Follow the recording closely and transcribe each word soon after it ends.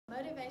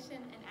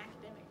motivation and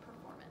academic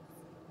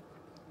performance.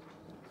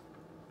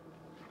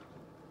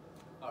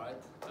 All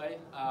right. Hi,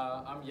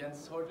 I'm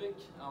Jens Hordvik.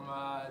 I'm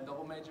a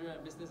double major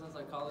in business and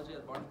psychology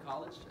at Barton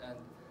College, and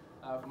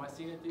for my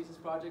senior thesis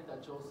project, I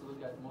chose to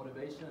look at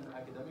motivation and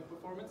academic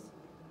performance.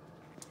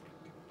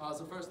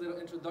 So first, a little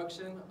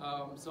introduction.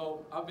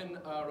 So I've been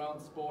around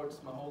sports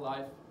my whole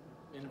life,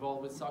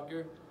 involved with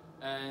soccer,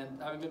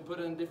 and having been put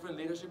in different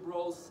leadership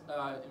roles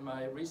in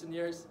my recent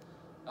years,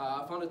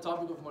 I found the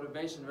topic of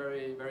motivation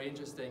very, very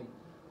interesting.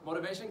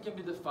 Motivation can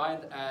be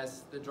defined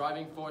as the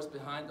driving force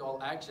behind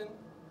all action,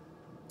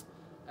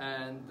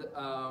 and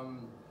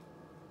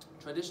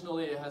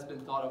traditionally it has been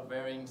thought of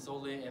varying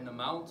solely in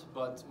amount,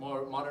 but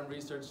more modern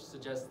research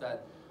suggests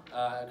that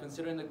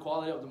considering the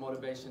quality of the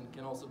motivation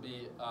can also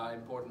be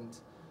important.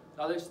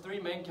 Now there's three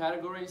main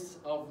categories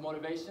of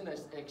motivation.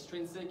 There's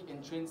extrinsic,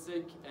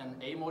 intrinsic, and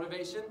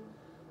amotivation.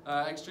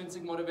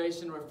 Extrinsic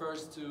motivation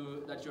refers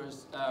to that you're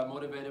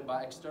motivated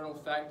by external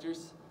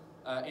factors.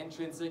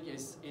 Intrinsic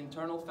is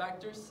internal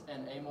factors,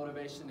 and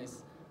amotivation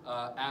is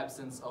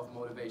absence of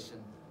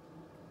motivation.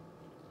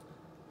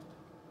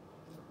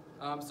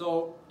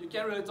 So you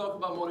can't really talk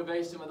about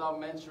motivation without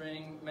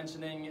mentioning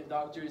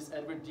Drs.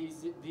 Edward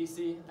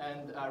Deasy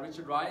and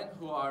Richard Ryan,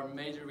 who are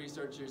major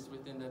researchers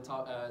within the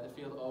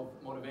field of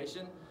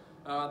motivation.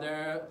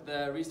 They're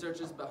the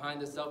researchers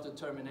behind the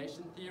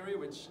self-determination theory,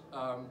 which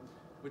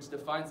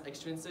defines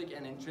extrinsic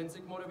and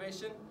intrinsic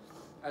motivation,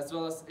 as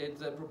well as it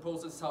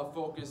proposes how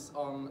focus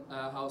on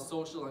how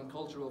social and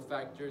cultural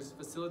factors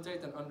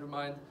facilitate and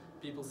undermine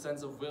people's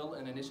sense of will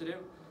and initiative,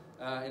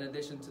 in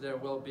addition to their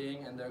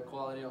well-being and their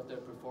quality of their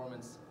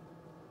performance.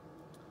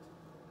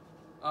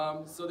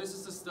 So this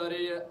is a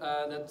study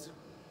that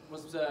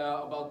was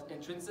about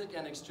intrinsic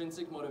and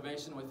extrinsic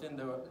motivation within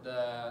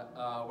the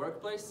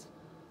workplace.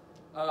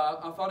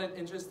 I found it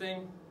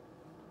interesting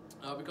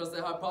because they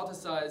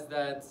hypothesized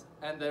that,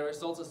 and the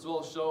results as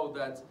well show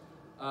that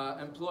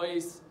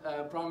employees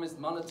promised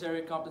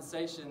monetary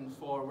compensation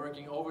for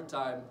working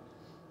overtime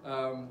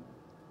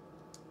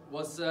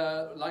was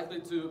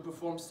likely to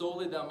perform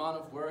solely the amount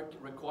of work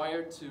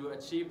required to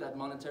achieve that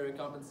monetary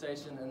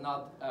compensation and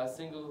not a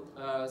single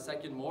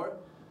second more.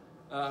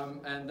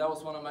 And that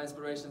was one of my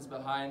inspirations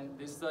behind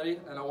this study,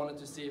 and I wanted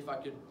to see if I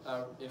could,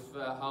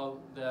 how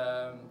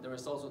the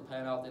results would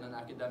pan out in an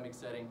academic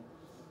setting.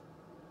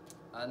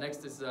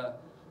 Next is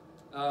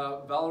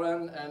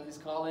Valran and his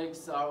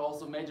colleagues are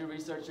also major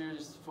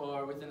researchers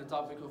within the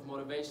topic of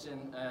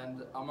motivation,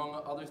 and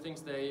among other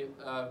things, they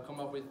come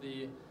up with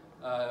the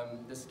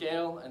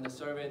scale and the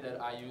survey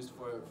that I used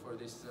for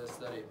this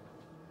study.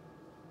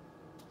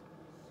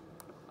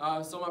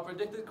 So my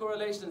predicted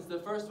correlations, the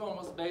first one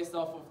was based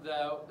off of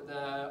the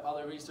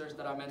other research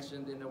that I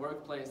mentioned in the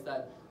workplace,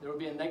 that there would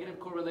be a negative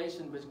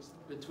correlation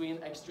between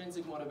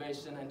extrinsic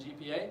motivation and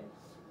GPA.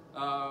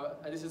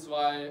 And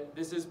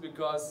this is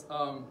because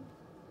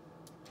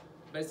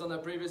based on the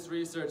previous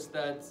research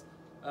that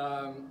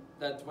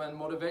when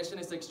motivation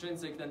is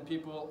extrinsic, then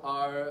people's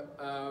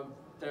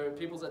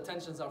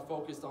attentions are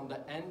focused on the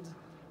end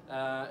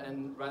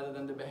and rather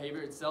than the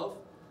behavior itself.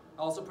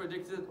 I also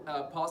predicted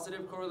a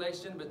positive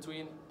correlation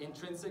between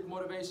intrinsic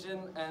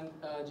motivation and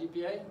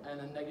GPA,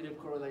 and a negative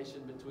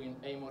correlation between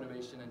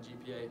amotivation and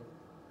GPA.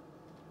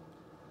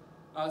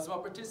 So our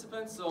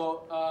participants,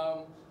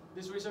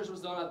 this research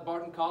was done at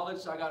Barton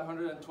College. I got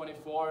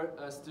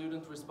 124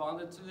 students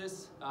responded to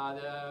this.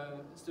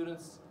 The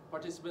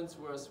participants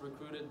were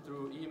recruited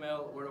through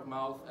email, word of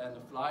mouth, and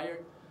a flyer.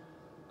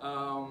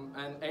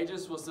 And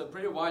ages was a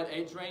pretty wide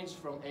age range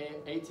from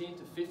 18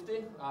 to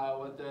 50,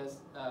 with the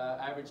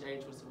average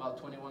age was about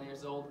 21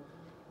 years old.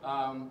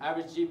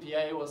 Average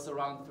GPA was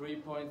around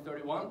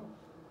 3.31.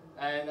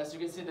 And as you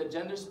can see, the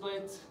gender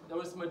split, there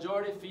was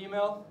majority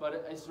female, but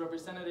it's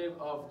representative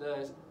of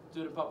the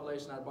student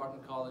population at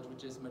Barton College,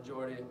 which is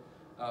majority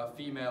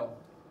female.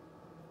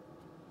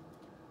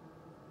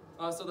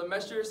 So the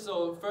measures,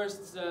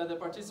 first the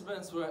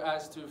participants were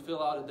asked to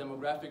fill out a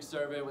demographic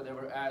survey where they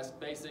were asked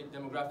basic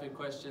demographic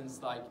questions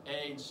like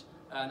age,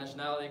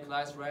 nationality,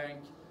 class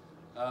rank,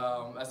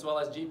 as well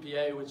as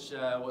GPA, which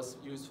was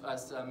used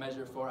as a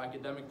measure for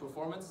academic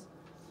performance.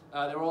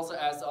 They were also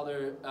asked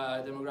other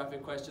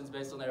demographic questions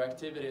based on their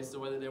activities, so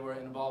whether they were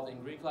involved in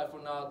Greek life or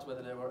not,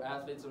 whether they were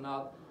athletes or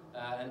not,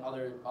 and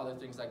other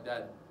things like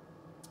that.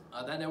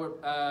 Then they were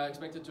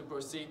expected to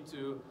proceed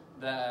to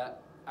the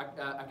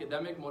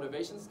academic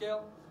motivation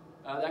scale.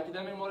 The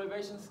academic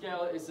motivation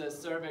scale is a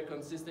survey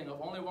consisting of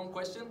only one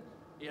question.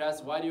 It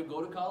asks, why do you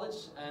go to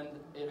college? And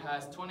it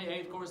has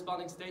 28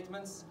 corresponding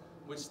statements,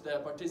 which the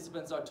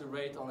participants are to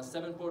rate on a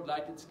 7-point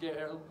Likert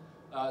scale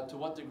to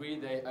what degree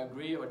they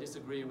agree or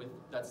disagree with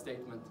that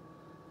statement.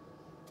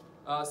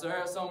 So here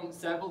are some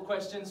sample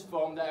questions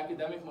from the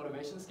academic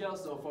motivation scale.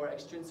 So for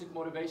extrinsic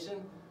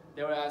motivation,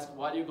 they were asked,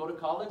 why do you go to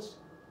college?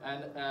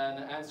 And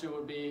the answer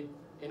would be,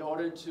 in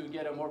order to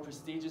get a more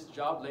prestigious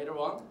job later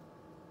on.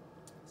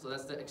 So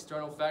that's the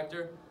external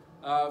factor.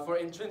 For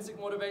intrinsic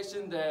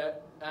motivation, the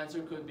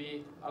answer could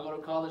be, I go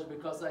to college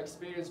because I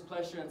experience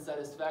pleasure and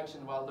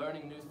satisfaction while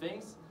learning new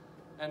things.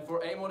 And for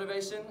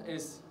amotivation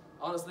is,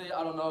 honestly,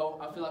 I don't know.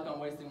 I feel like I'm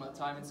wasting my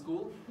time in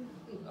school.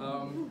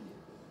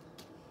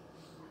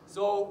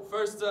 So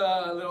first,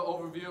 a little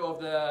overview of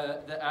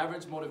the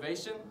average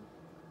motivation.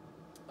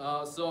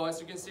 So as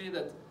you can see,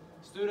 that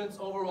students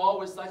overall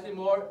were slightly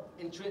more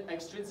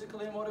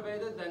extrinsically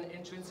motivated than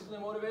intrinsically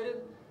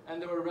motivated,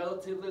 and there were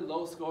relatively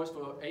low scores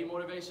for A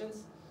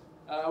motivations,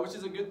 which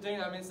is a good thing.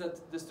 That means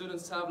that the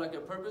students have like a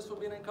purpose for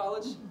being in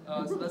college,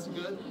 so that's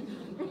good.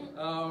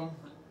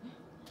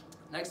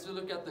 Next, we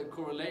look at the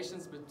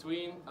correlations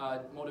between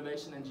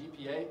motivation and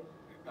GPA.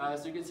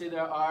 So you can see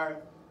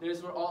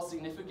these were all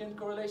significant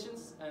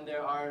correlations, and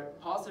there are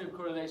positive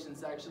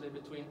correlations actually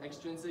between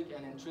extrinsic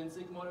and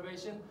intrinsic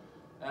motivation,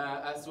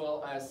 as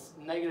well as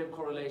negative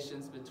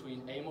correlations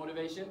between A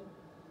motivation.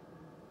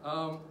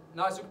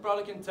 Now, as you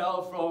probably can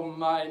tell from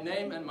my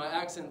name and my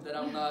accent that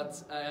I'm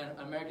not an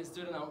American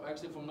student, I'm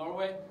actually from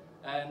Norway.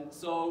 And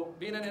so,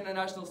 being an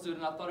international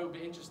student, I thought it would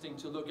be interesting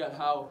to look at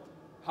how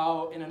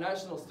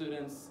international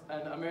students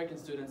and American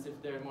students,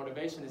 if their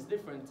motivation is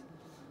different.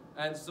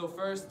 And so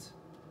first,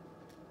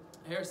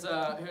 here's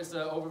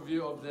an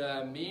overview of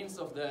the means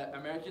of the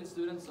American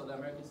students. So the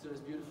American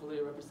students beautifully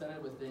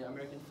represented with the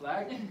American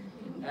flag,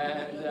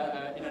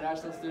 and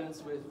international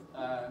students with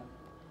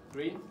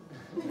green.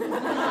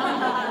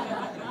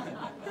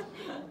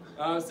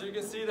 So you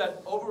can see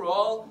that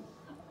overall,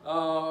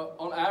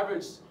 on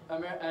average,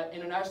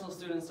 international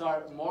students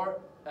are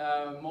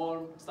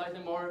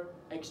slightly more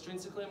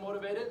extrinsically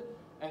motivated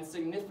and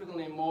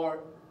significantly more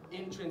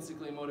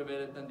intrinsically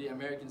motivated than the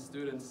American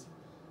students.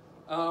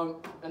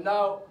 And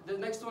now the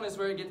next one is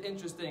where it gets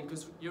interesting,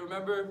 because you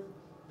remember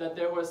that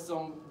there was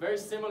some very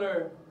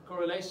similar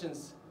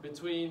correlations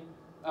between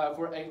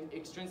for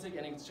extrinsic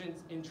and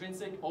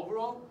intrinsic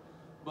overall.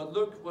 But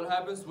look what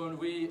happens when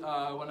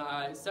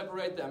I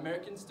separate the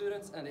American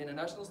students and the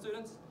international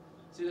students.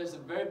 See, there's a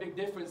very big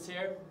difference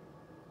here.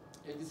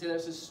 You can see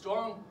there's a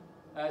strong,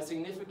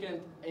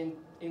 significant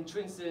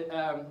intrinsic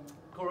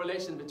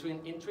correlation between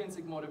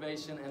intrinsic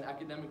motivation and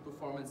academic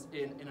performance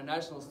in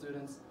international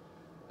students,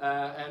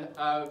 and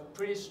a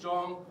pretty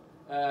strong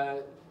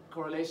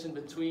correlation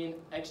between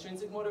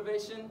extrinsic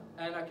motivation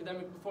and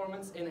academic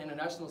performance in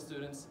international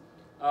students.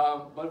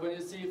 But when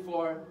you see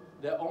for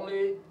the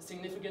only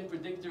significant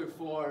predictor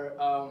for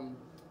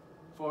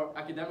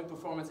academic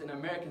performance in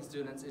American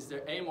students is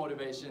their A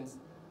motivations,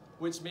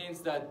 which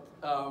means that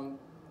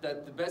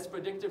that the best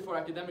predictor for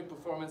academic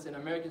performance in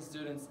American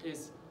students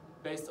is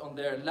based on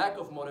their lack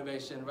of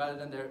motivation rather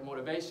than their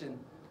motivation,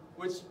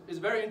 which is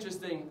very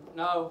interesting.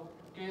 Now,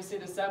 can you see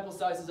the sample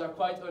sizes are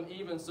quite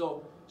uneven,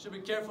 so should be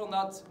careful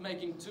not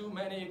making too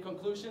many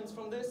conclusions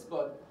from this,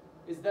 but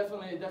it's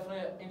definitely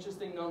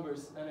interesting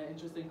numbers and an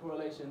interesting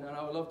correlation, and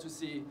I would love to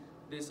see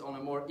this on a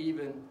more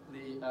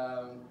evenly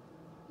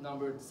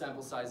numbered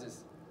sample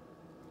sizes.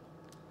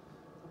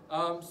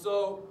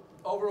 So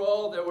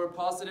overall, there were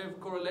positive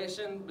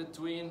correlation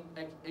between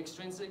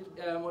extrinsic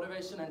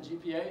motivation and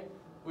GPA,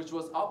 which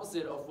was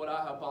opposite of what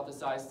I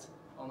hypothesized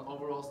on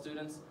overall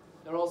students.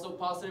 There were also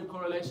positive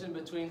correlation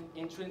between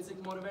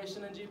intrinsic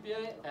motivation and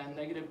GPA, and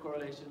negative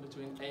correlation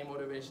between A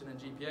motivation and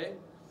GPA.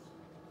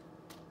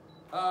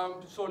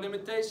 So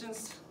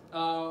limitations,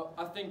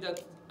 I think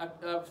that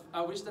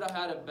I wish that I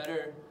had a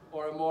better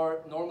or a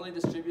more normally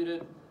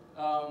distributed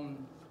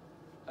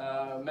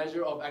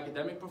measure of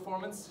academic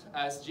performance,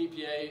 as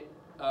GPA,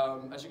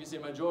 as you can see,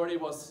 majority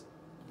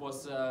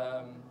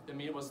the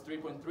mean was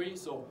 3.3,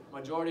 so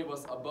majority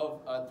was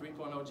above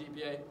 3.0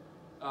 GPA.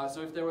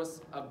 So if there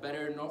was a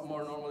better,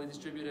 more normally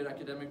distributed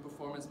academic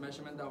performance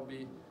measurement,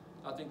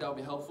 I think that would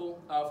be helpful.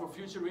 For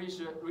future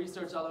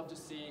research, I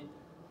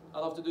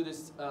love to do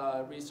this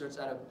research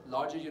at a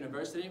larger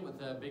university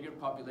with a bigger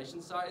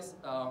population size.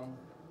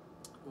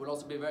 It would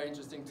also be very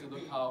interesting to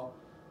look how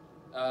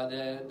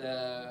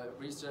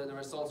the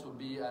results would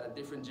be at a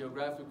different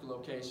geographical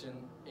location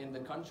in the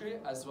country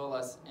as well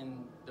as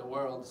in the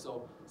world.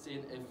 So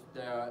seeing if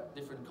there are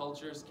different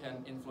cultures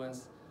can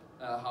influence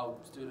how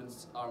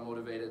students are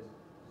motivated.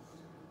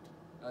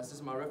 This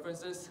is my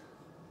references.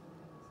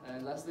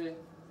 And lastly,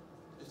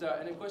 if there are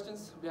any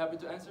questions, I'll be happy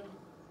to answer.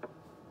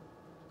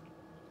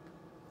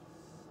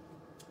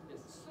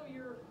 Yes. So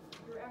your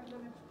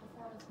academic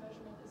performance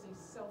measurement is a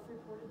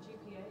self-reported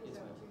GPA? Is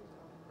that what you?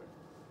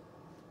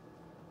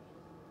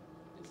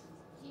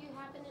 Do you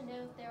happen to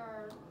know if there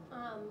are,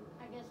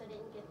 I guess I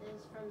didn't get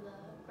this from the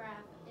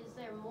graph, is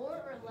there more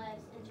or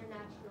less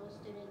international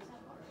students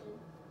at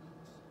Harvard?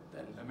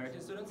 Than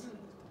American students?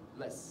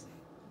 Less.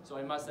 So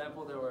in my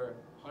sample there were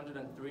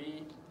 103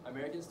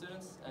 American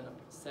students and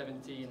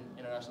 17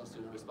 international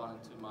students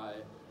responding to my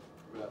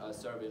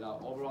survey.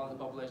 Now overall in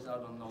the population I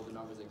don't know the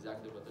numbers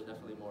exactly, but there are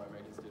definitely more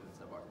American students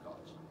at Harvard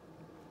College.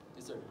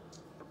 Yes sir?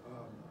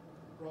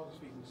 Broadly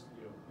speaking,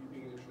 you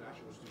being an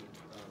international student,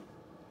 I'm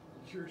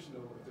curious to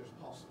know if there's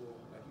possible,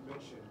 like you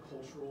mentioned,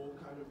 cultural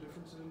kind of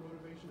differences in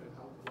motivation and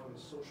how one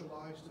is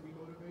socialized to be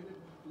motivated.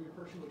 From your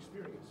personal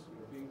experience,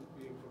 being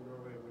from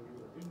Norway when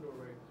you were in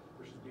Norway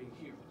versus being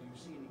here, do you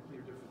see any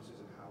clear differences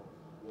in how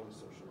one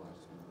is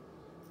socialized to be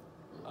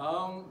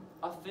motivated?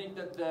 I think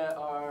that there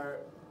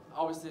are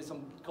obviously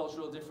some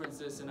cultural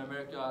differences in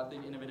America. I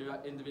think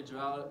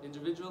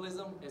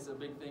individualism is a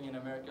big thing in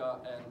America,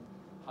 and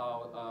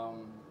how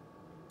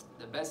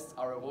the best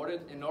are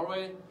rewarded. In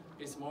Norway,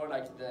 it's more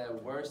like the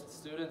worst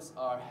students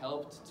are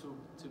helped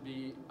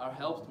are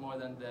helped more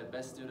than the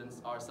best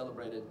students are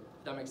celebrated.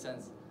 If that makes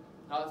sense.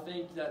 Now I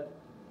think that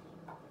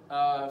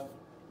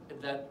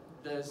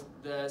the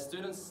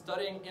students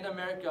studying in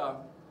America,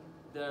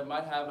 they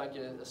might have like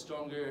a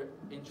stronger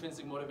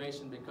intrinsic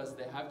motivation because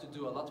they have to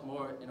do a lot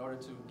more in order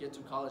to get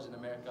to college in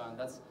America, and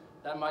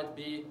that might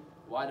be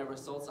why the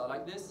results are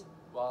like this.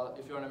 While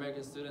if you're an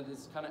American student,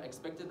 it's kind of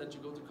expected that you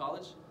go to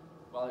college.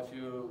 While if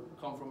you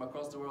come from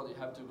across the world, you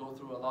have to go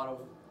through a lot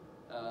of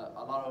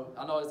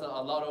I know it's a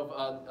lot of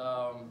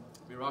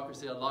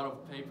bureaucracy, a lot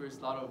of papers,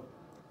 a lot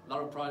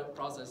of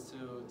process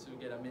to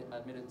get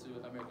admitted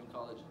to American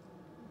college.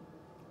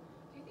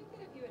 Do you think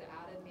that if you had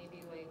added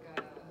maybe like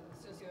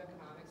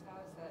socioeconomic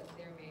status, that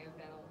there may have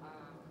been a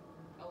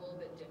little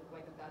bit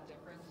that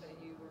difference that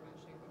you were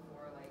mentioning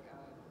before, like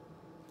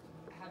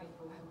having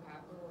people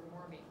who were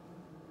more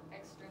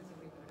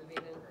extrinsically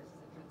motivated versus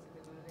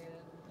intrinsically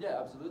motivated?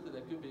 Yeah, absolutely.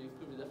 That could be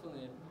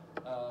definitely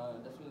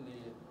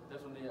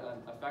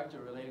a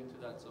factor relating to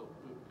that. So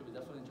it could be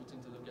definitely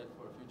interesting to look at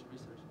for future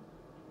research.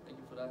 Thank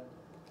you for that. I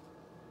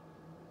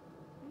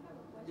have a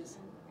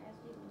question. As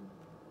you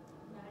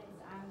notice,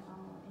 I'm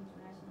an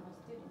international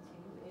student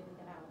too, even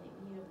that I live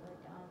here. But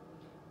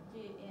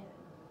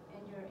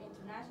in your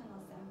international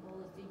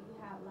samples, do you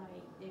have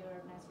like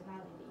their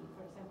nationality?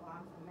 For example,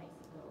 I'm from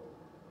Mexico.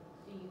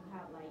 Do you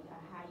have like a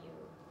higher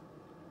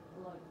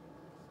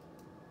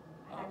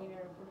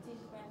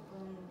participant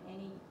from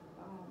any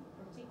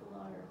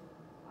particular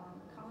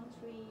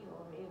country,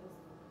 or it was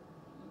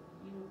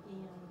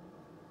European?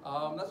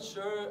 I'm not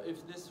sure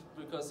if this,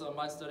 because of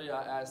my study,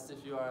 I asked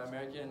if you are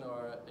American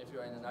or if you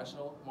are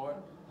international more.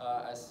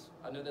 As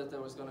I knew that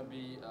there was going to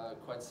be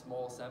quite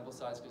small sample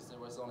size because there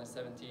was only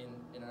 17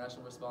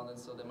 international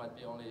respondents, so there might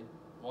be only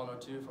 1 or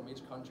 2 from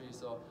each country.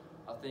 So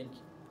I think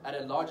at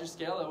a larger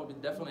scale, it would be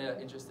definitely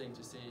interesting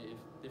to see if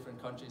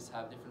different countries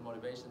have different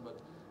motivation.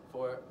 But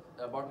for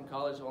Barton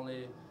College,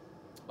 only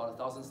about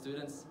 1,000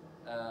 students.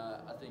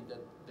 I think that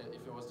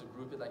if it was to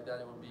group it like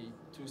that, it would be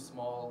too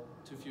small,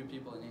 too few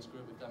people in each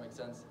group, if that makes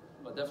sense.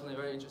 But definitely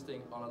very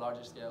interesting on a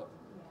larger scale.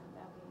 Yeah,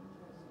 that'd be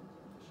interesting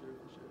too. For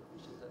sure,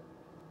 appreciate that.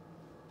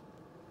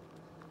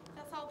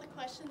 That's all the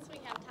questions we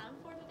have time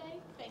for today.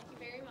 Thank you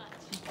very much.